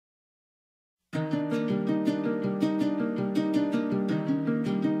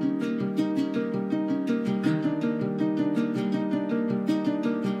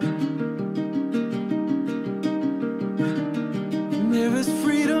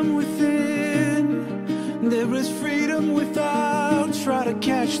freedom within. There is freedom without. Try to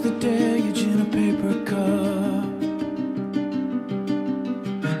catch the deluge in a paper cup.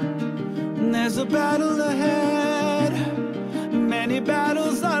 There's a battle ahead. Many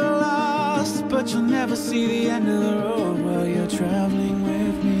battles are lost, but you'll never see the end of the road while you're traveling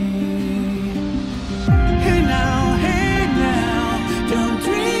with me. Hey now, don't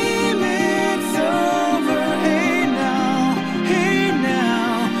dream it's over. Hey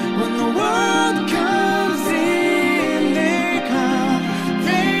now, when the world comes in, they come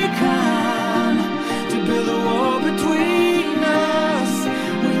to build a wall between us.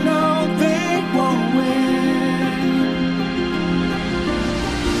 We know they won't win.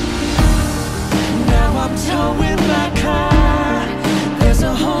 Now I'm towing my car. There's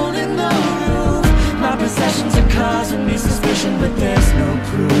a hole in the roof. My possessions are causing me suspicion, but there's no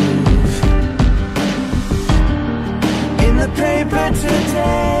proof. In the paper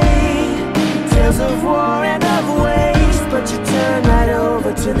today, tales of war and of waste, but you turn right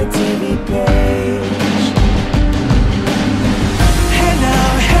over to the TV page. Hey now,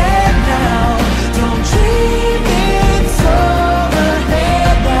 don't dream it's over. Hey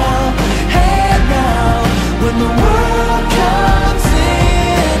now, when the world comes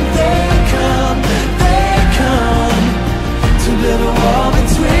in, they come to build a wall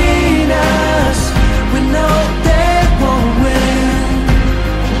between us. We know they won't win.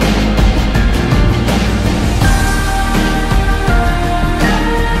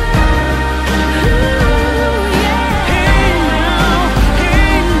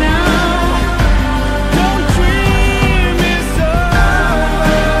 Hey now, don't dream it's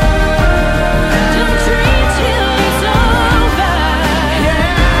over. Don't dream till it's over.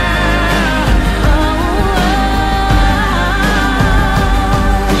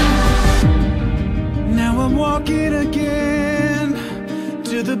 Now I'm walking again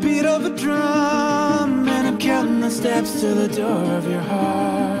to the beat of a drum, and I'm counting the steps to the door of your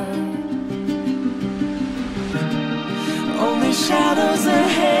heart. Only shadows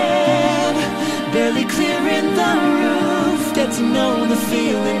ahead, barely clearing the roof. Get to know the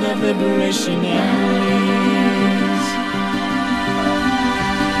feeling of liberation and